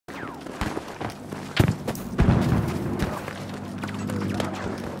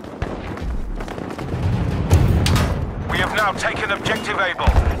now taken objective Able.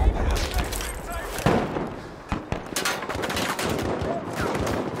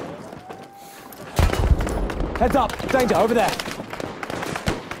 Heads up! Danger, over there!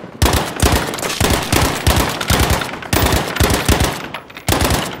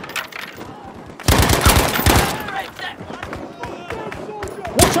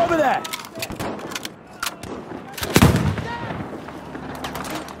 Watch over there!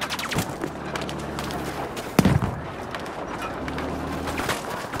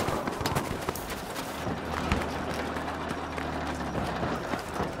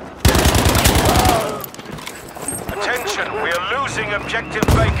 Attention, we are losing objective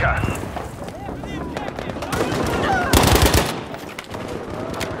Baker.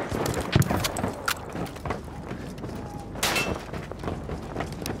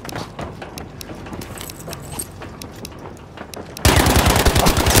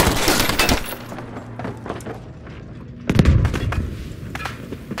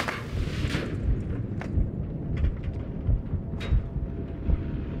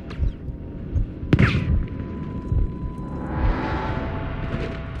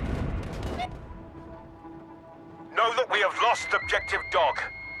 Know that we have lost objective Dog.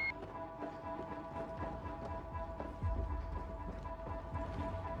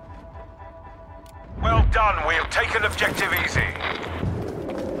 Well done, we have taken objective Easy.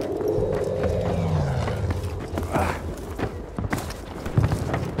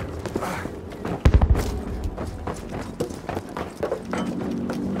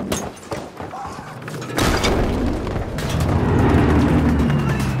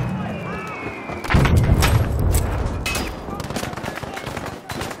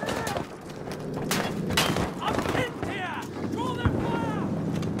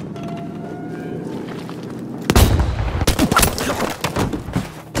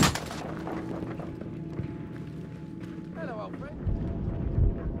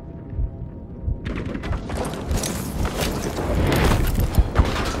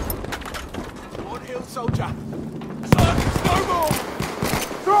 Soldier! Snowball!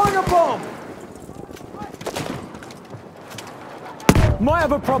 Throwing a bomb! Might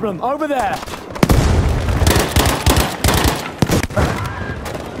have a problem, over there!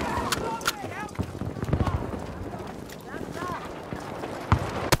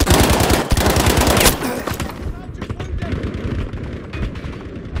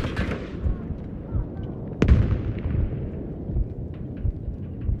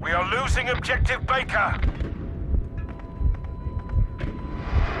 We are losing objective Baker.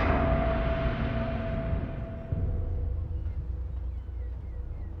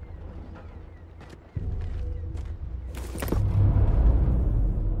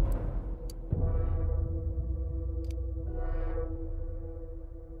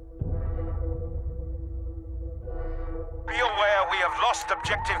 Be aware we have lost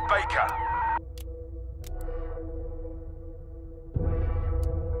objective Baker.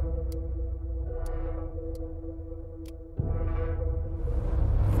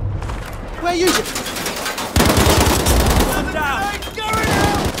 Where are you? One down! Going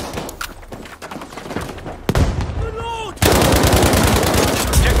out! Good Lord!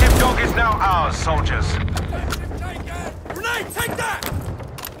 Objective Dog is now ours, soldiers. Grenade, take that!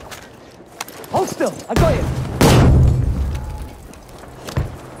 Hold still, I got you.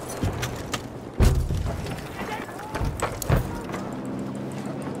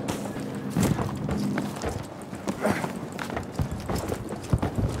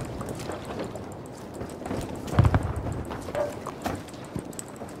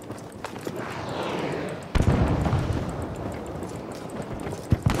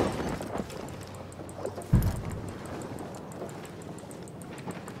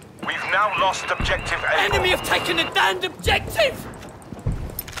 Now lost objective Able. Enemy have taken a damned objective!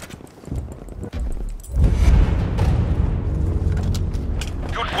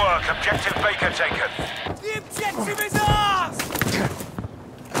 Good work, objective Baker taken. The objective is ours!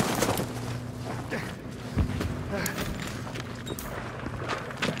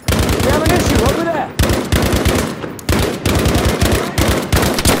 We have an issue over there.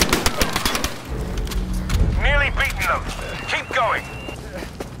 Nearly beaten them. Keep going.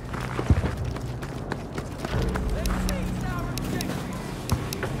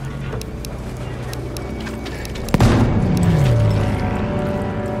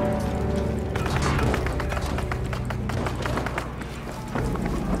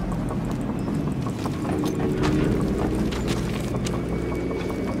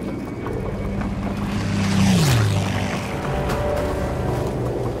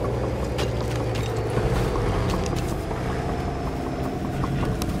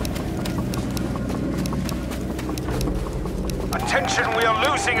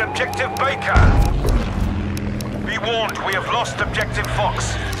 losing objective Baker. Be warned, we have lost objective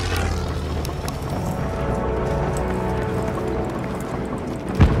Fox.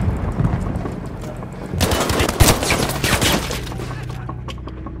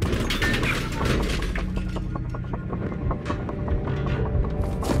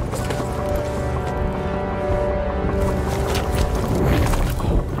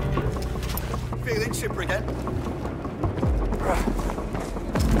 Feeling chipper again?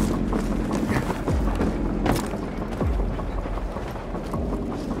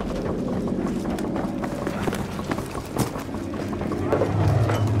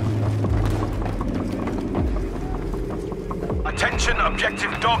 Attention,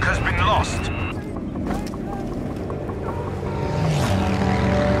 objective Dog has been lost.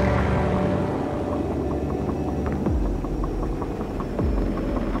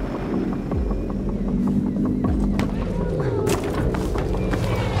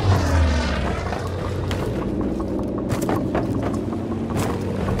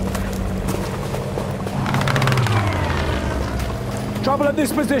 Trouble at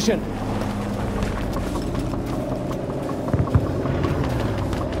this position.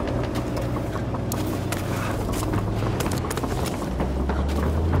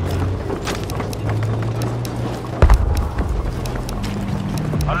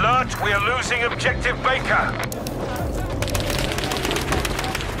 Alert, we are losing objective Baker.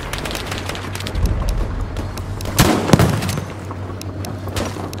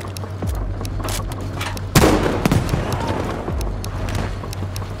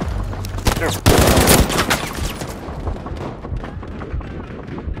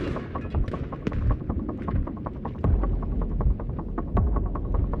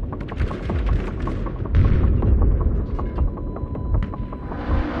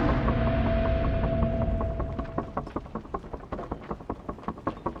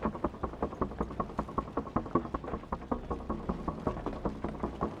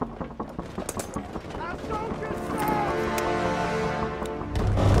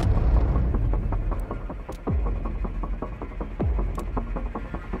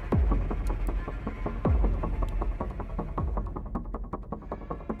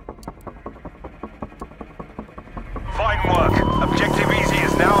 Fine work. Objective Easy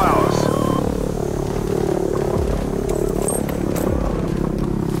is now ours.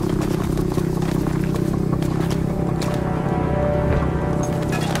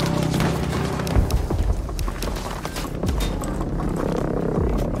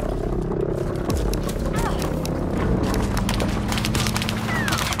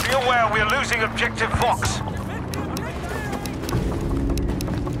 Be aware we are losing objective Fox.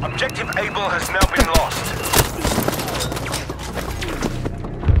 Objective Able has now been lost.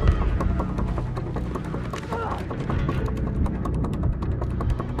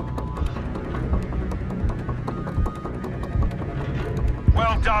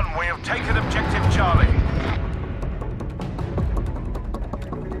 Well done, we have taken objective Charlie.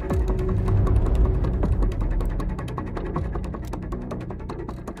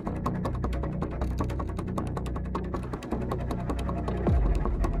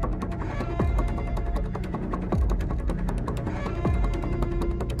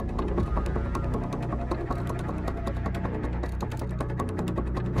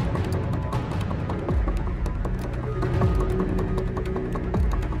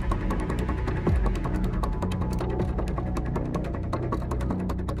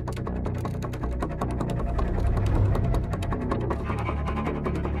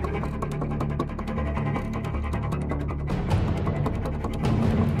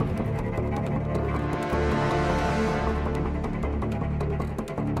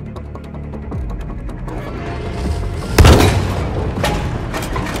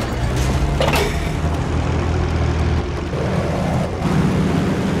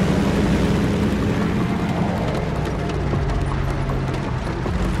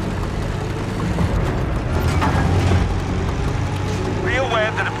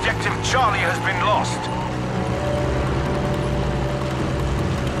 Charlie has been lost.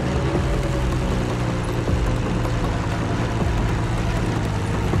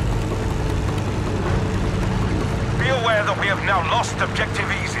 Be aware that we have now lost objective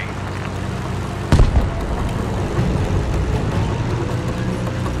Easy.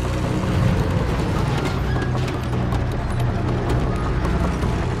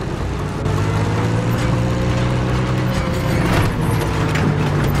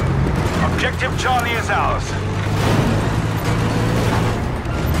 Objective Charlie is ours.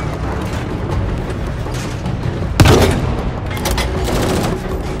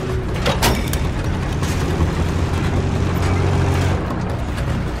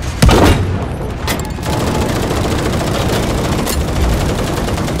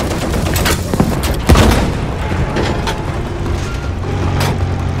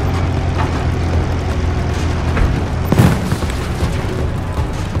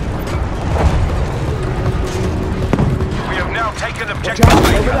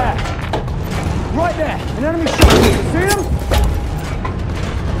 Over there. Right there. An enemy shot. See him?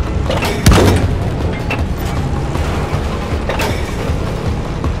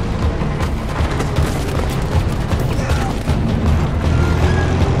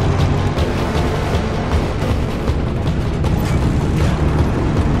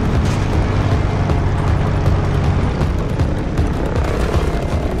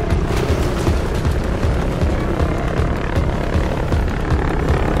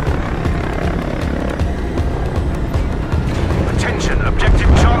 Attention, objective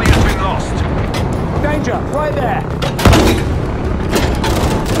Charlie has been lost. Danger. Right there.